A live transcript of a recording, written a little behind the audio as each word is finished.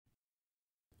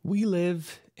We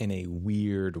live in a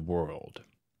weird world.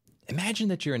 Imagine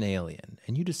that you're an alien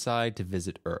and you decide to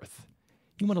visit Earth.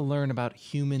 You want to learn about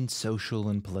human social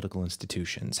and political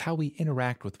institutions, how we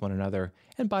interact with one another,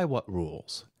 and by what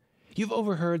rules. You've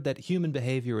overheard that human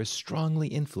behavior is strongly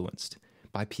influenced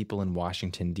by people in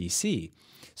Washington, D.C.,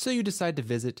 so you decide to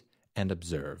visit and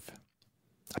observe.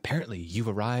 Apparently, you've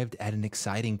arrived at an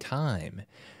exciting time.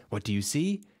 What do you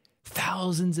see?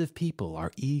 Thousands of people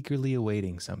are eagerly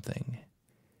awaiting something.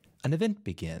 An event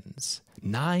begins.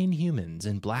 9 humans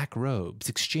in black robes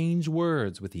exchange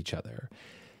words with each other,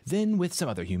 then with some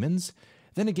other humans,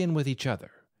 then again with each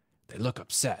other. They look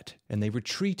upset, and they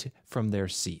retreat from their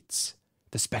seats.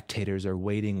 The spectators are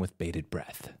waiting with bated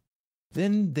breath.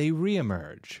 Then they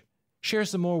reemerge, share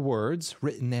some more words,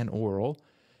 written and oral,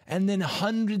 and then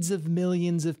hundreds of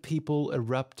millions of people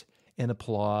erupt in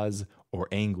applause or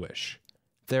anguish.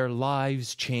 Their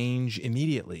lives change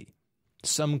immediately.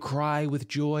 Some cry with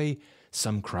joy,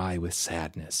 some cry with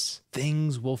sadness.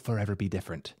 Things will forever be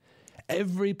different.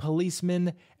 Every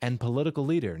policeman and political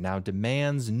leader now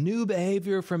demands new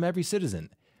behavior from every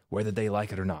citizen, whether they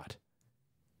like it or not.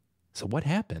 So what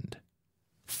happened?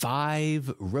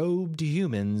 5 robed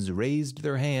humans raised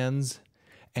their hands,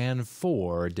 and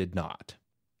 4 did not.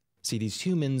 See, these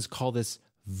humans call this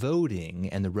voting,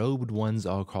 and the robed ones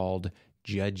are called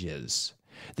judges.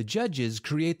 The judges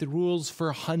create the rules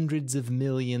for hundreds of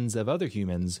millions of other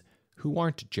humans who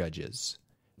aren't judges.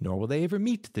 Nor will they ever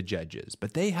meet the judges,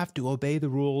 but they have to obey the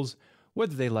rules,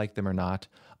 whether they like them or not,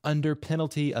 under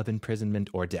penalty of imprisonment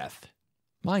or death.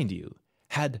 Mind you,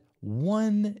 had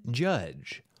one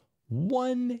judge,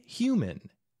 one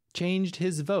human, changed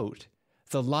his vote,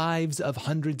 the lives of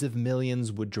hundreds of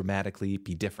millions would dramatically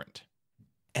be different.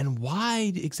 And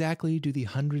why exactly do the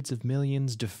hundreds of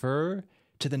millions defer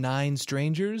to the 9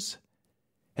 strangers?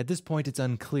 At this point, it's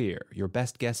unclear. Your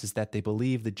best guess is that they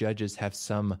believe the judges have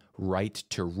some right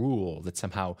to rule, that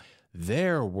somehow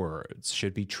their words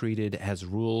should be treated as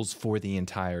rules for the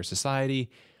entire society,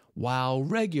 while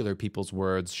regular people's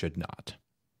words should not.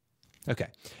 Okay,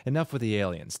 enough with the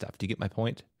alien stuff. Do you get my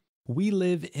point? We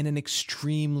live in an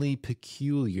extremely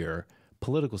peculiar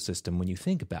political system when you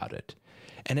think about it,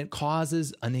 and it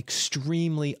causes an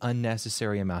extremely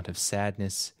unnecessary amount of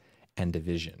sadness and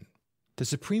division. The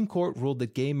Supreme Court ruled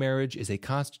that gay marriage is a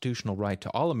constitutional right to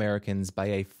all Americans by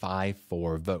a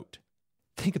 5-4 vote.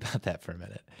 Think about that for a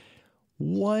minute.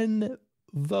 One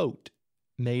vote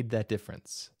made that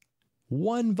difference.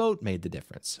 One vote made the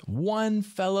difference. One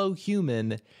fellow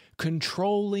human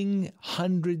controlling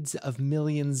hundreds of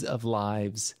millions of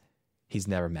lives he's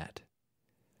never met.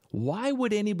 Why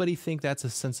would anybody think that's a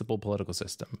sensible political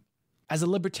system? As a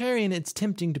libertarian, it's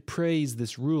tempting to praise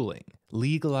this ruling.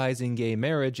 Legalizing gay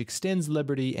marriage extends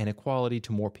liberty and equality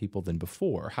to more people than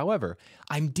before. However,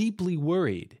 I'm deeply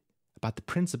worried about the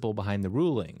principle behind the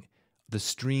ruling, the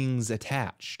strings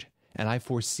attached, and I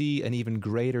foresee an even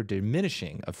greater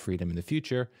diminishing of freedom in the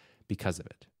future because of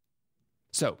it.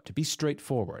 So, to be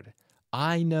straightforward,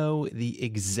 I know the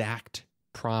exact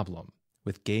problem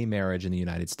with gay marriage in the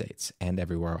United States and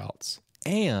everywhere else.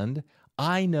 And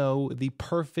I know the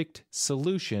perfect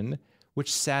solution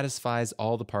which satisfies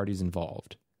all the parties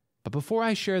involved. But before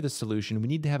I share the solution, we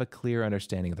need to have a clear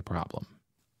understanding of the problem.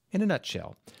 In a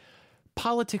nutshell,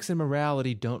 politics and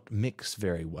morality don't mix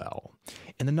very well.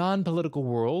 In the non-political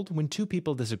world, when 2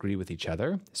 people disagree with each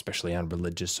other, especially on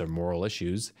religious or moral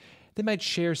issues, they might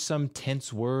share some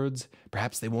tense words,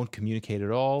 perhaps they won't communicate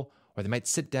at all, or they might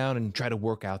sit down and try to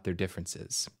work out their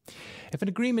differences. If an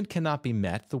agreement cannot be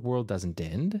met, the world doesn't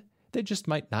end. They just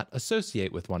might not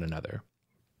associate with one another.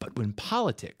 But when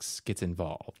politics gets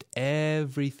involved,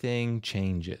 everything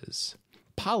changes.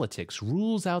 Politics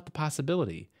rules out the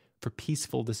possibility for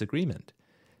peaceful disagreement.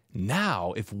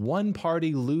 Now, if one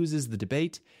party loses the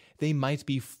debate, they might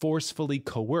be forcefully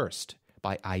coerced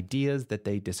by ideas that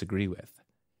they disagree with.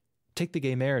 Take the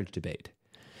gay marriage debate.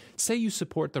 Say you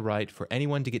support the right for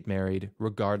anyone to get married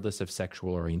regardless of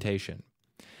sexual orientation.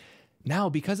 Now,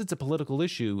 because it's a political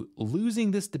issue,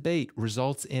 losing this debate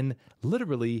results in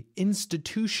literally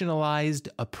institutionalized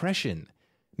oppression,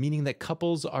 meaning that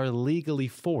couples are legally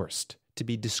forced to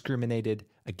be discriminated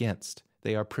against.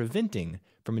 They are preventing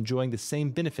from enjoying the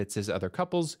same benefits as other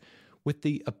couples with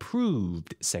the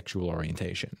approved sexual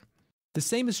orientation. The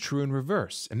same is true in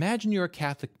reverse. Imagine you're a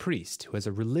Catholic priest who has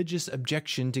a religious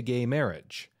objection to gay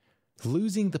marriage.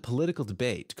 Losing the political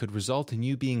debate could result in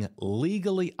you being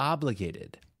legally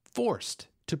obligated, forced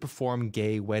to perform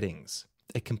gay weddings,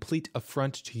 a complete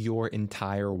affront to your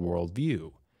entire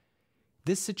worldview.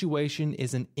 This situation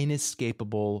is an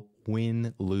inescapable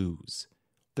win-lose.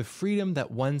 The freedom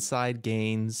that one side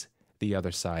gains, the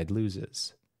other side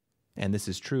loses. And this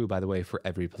is true, by the way, for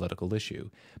every political issue.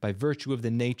 By virtue of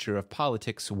the nature of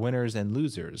politics, winners and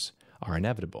losers are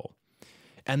inevitable.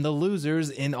 And the losers,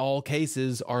 in all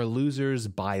cases, are losers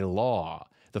by law.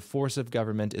 The force of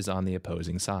government is on the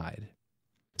opposing side.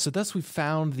 So thus we've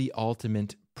found the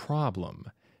ultimate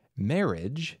problem.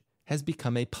 Marriage has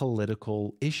become a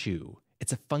political issue.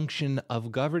 It's a function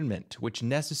of government, which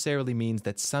necessarily means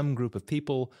that some group of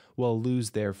people will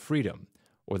lose their freedom,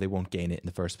 or they won't gain it in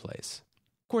the first place.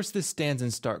 Of course, this stands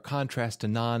in stark contrast to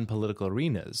non-political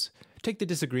arenas. Take the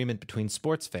disagreement between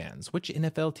sports fans. Which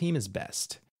NFL team is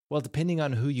best? Well, depending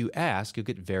on who you ask, you'll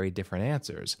get very different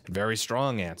answers, very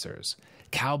strong answers.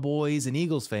 Cowboys and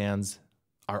Eagles fans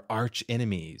are arch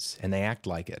enemies, and they act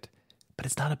like it. But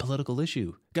it's not a political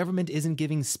issue. Government isn't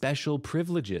giving special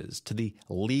privileges to the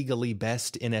legally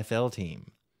best NFL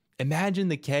team. Imagine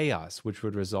the chaos which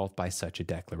would result by such a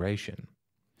declaration.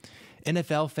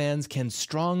 NFL fans can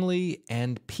strongly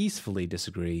and peacefully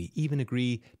disagree, even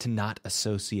agree to not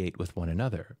associate with one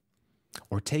another.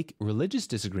 Or take religious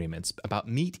disagreements about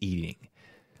meat eating.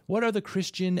 What are the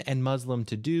Christian and Muslim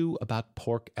to do about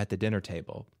pork at the dinner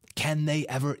table? Can they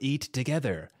ever eat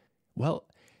together? Well,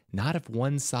 not if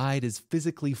one side is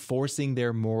physically forcing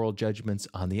their moral judgments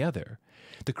on the other.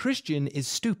 The Christian is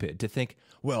stupid to think,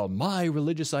 well, my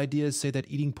religious ideas say that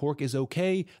eating pork is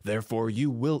okay, therefore you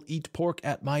will eat pork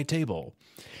at my table.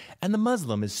 And the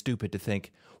Muslim is stupid to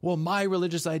think, well, my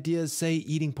religious ideas say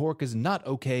eating pork is not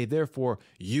okay, therefore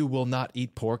you will not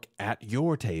eat pork at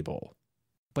your table.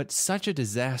 But such a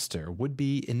disaster would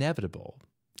be inevitable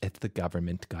if the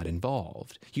government got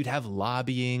involved. You'd have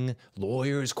lobbying,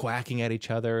 lawyers quacking at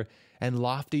each other, and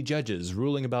lofty judges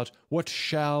ruling about what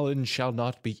shall and shall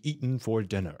not be eaten for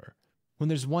dinner, when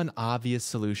there's one obvious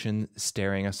solution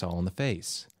staring us all in the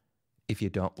face. If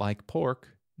you don't like pork,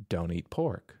 don't eat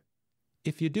pork.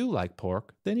 If you do like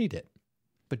pork, then eat it.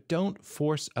 But don't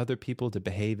force other people to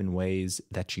behave in ways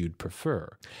that you'd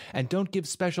prefer. And don't give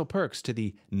special perks to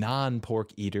the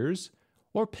non-pork eaters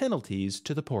or penalties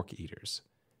to the pork eaters.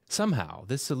 Somehow,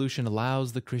 this solution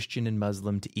allows the Christian and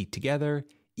Muslim to eat together,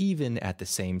 even at the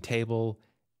same table,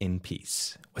 in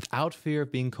peace, without fear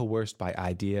of being coerced by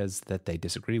ideas that they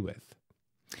disagree with.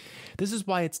 This is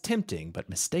why it's tempting, but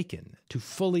mistaken, to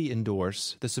fully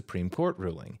endorse the Supreme Court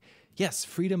ruling. Yes,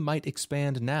 freedom might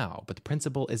expand now, but the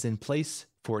principle is in place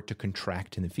for it to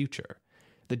contract in the future.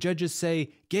 The judges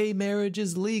say gay marriage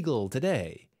is legal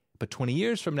today, but 20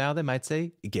 years from now they might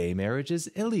say gay marriage is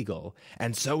illegal,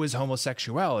 and so is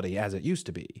homosexuality as it used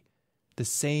to be. The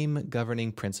same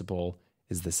governing principle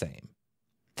is the same.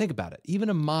 Think about it. Even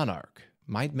a monarch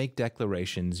might make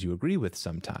declarations you agree with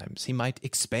sometimes. He might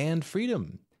expand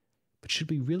freedom. But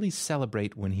should we really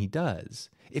celebrate when he does?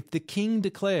 If the king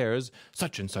declares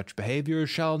such and such behavior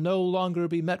shall no longer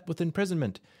be met with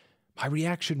imprisonment, my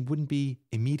reaction wouldn't be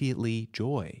immediately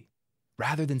joy.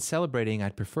 Rather than celebrating,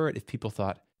 I'd prefer it if people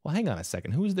thought, well, hang on a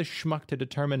second, who's the schmuck to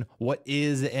determine what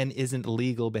is and isn't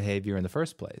legal behavior in the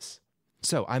first place?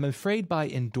 So I'm afraid by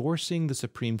endorsing the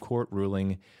Supreme Court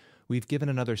ruling, we've given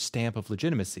another stamp of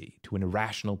legitimacy to an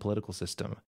irrational political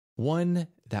system, one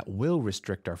that will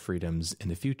restrict our freedoms in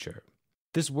the future.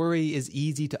 This worry is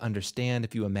easy to understand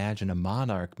if you imagine a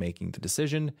monarch making the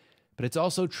decision, but it's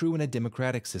also true in a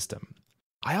democratic system.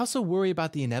 I also worry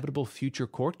about the inevitable future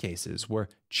court cases where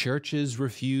churches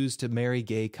refuse to marry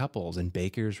gay couples and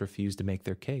bakers refuse to make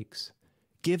their cakes.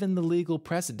 Given the legal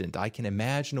precedent, I can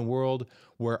imagine a world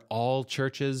where all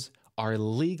churches are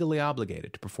legally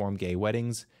obligated to perform gay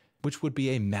weddings, which would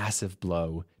be a massive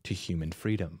blow to human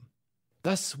freedom.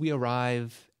 Thus, we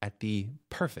arrive at the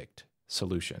perfect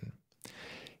solution.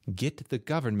 Get the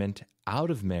government out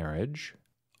of marriage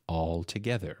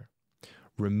altogether.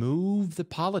 Remove the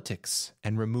politics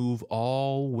and remove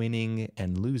all winning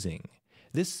and losing.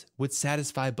 This would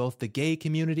satisfy both the gay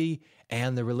community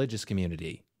and the religious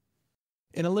community.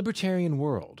 In a libertarian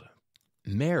world,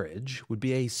 marriage would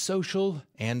be a social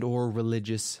and/or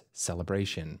religious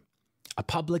celebration, a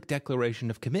public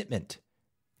declaration of commitment.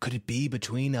 Could it be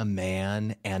between a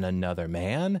man and another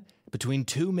man? Between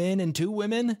two men and two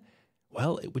women?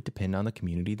 Well, it would depend on the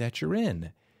community that you're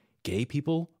in. Gay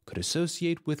people could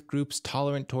associate with groups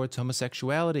tolerant towards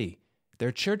homosexuality.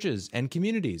 Their churches and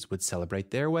communities would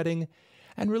celebrate their wedding,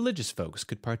 and religious folks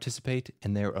could participate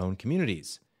in their own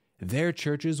communities. Their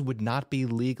churches would not be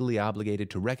legally obligated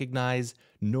to recognize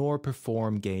nor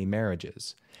perform gay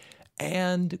marriages.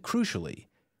 And, crucially,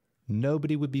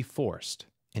 nobody would be forced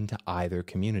into either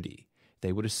community.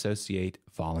 They would associate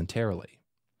voluntarily.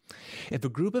 If a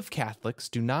group of Catholics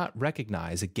do not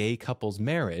recognize a gay couple's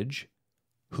marriage,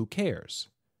 who cares?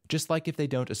 Just like if they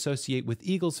don't associate with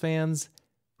Eagles fans,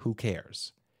 who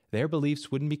cares? their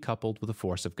beliefs wouldn't be coupled with the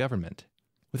force of government.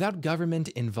 Without government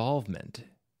involvement,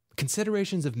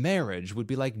 considerations of marriage would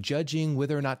be like judging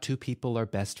whether or not two people are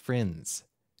best friends.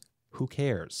 Who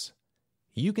cares?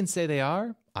 You can say they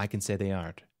are, I can say they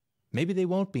aren't. Maybe they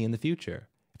won't be in the future.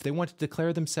 If they want to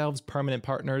declare themselves permanent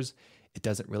partners, it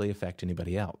doesn't really affect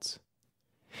anybody else.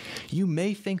 You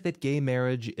may think that gay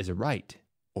marriage is a right,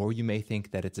 or you may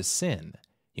think that it's a sin.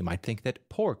 You might think that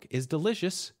pork is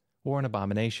delicious or an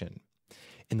abomination.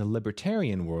 In the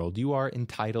libertarian world, you are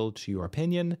entitled to your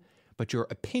opinion, but your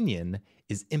opinion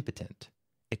is impotent.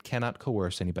 It cannot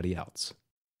coerce anybody else.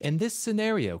 In this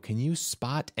scenario, can you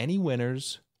spot any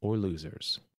winners or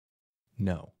losers?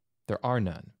 No, there are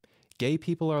none. Gay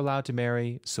people are allowed to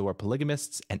marry, so are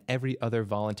polygamists and every other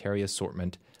voluntary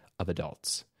assortment of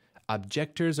adults.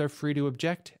 Objectors are free to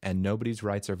object, and nobody's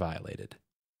rights are violated.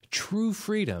 True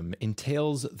freedom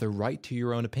entails the right to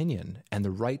your own opinion and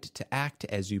the right to act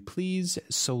as you please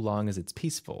so long as it's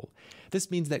peaceful.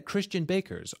 This means that Christian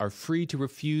bakers are free to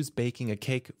refuse baking a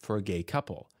cake for a gay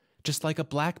couple, just like a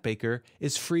black baker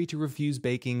is free to refuse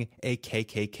baking a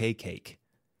KKK cake.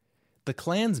 The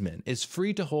Klansman is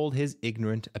free to hold his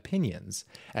ignorant opinions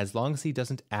as long as he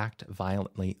doesn't act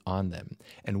violently on them,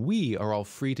 and we are all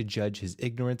free to judge his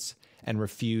ignorance and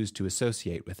refuse to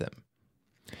associate with him.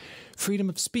 Freedom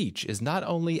of speech is not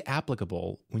only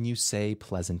applicable when you say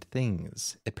pleasant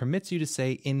things. It permits you to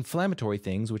say inflammatory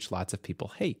things which lots of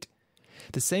people hate.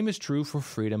 The same is true for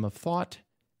freedom of thought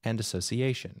and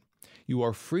association. You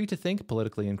are free to think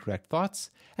politically incorrect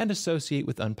thoughts and associate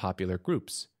with unpopular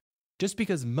groups. Just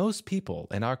because most people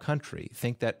in our country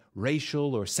think that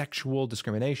racial or sexual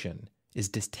discrimination is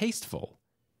distasteful,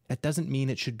 that doesn't mean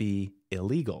it should be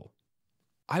illegal.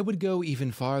 I would go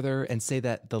even farther and say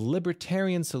that the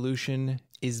libertarian solution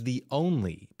is the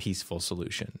only peaceful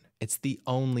solution. It's the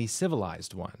only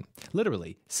civilized one.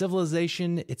 Literally,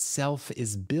 civilization itself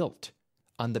is built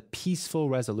on the peaceful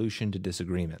resolution to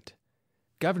disagreement.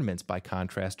 Governments, by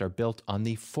contrast, are built on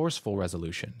the forceful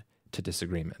resolution to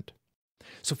disagreement.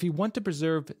 So if we want to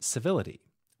preserve civility,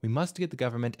 we must get the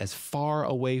government as far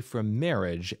away from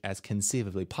marriage as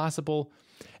conceivably possible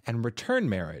and return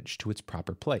marriage to its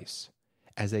proper place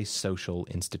as a social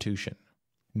institution.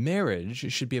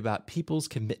 Marriage should be about people's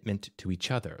commitment to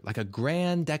each other, like a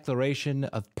grand declaration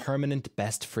of permanent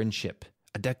best friendship,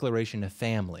 a declaration of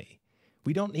family.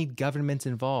 We don't need governments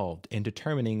involved in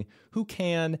determining who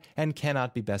can and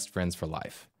cannot be best friends for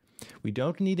life. We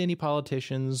don't need any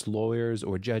politicians, lawyers,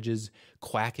 or judges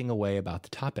quacking away about the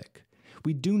topic.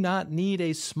 We do not need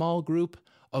a small group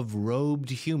of robed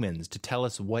humans to tell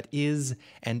us what is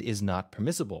and is not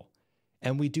permissible.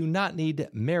 And we do not need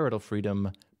marital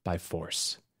freedom by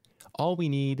force. All we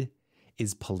need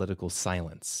is political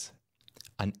silence,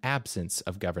 an absence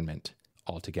of government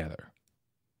altogether.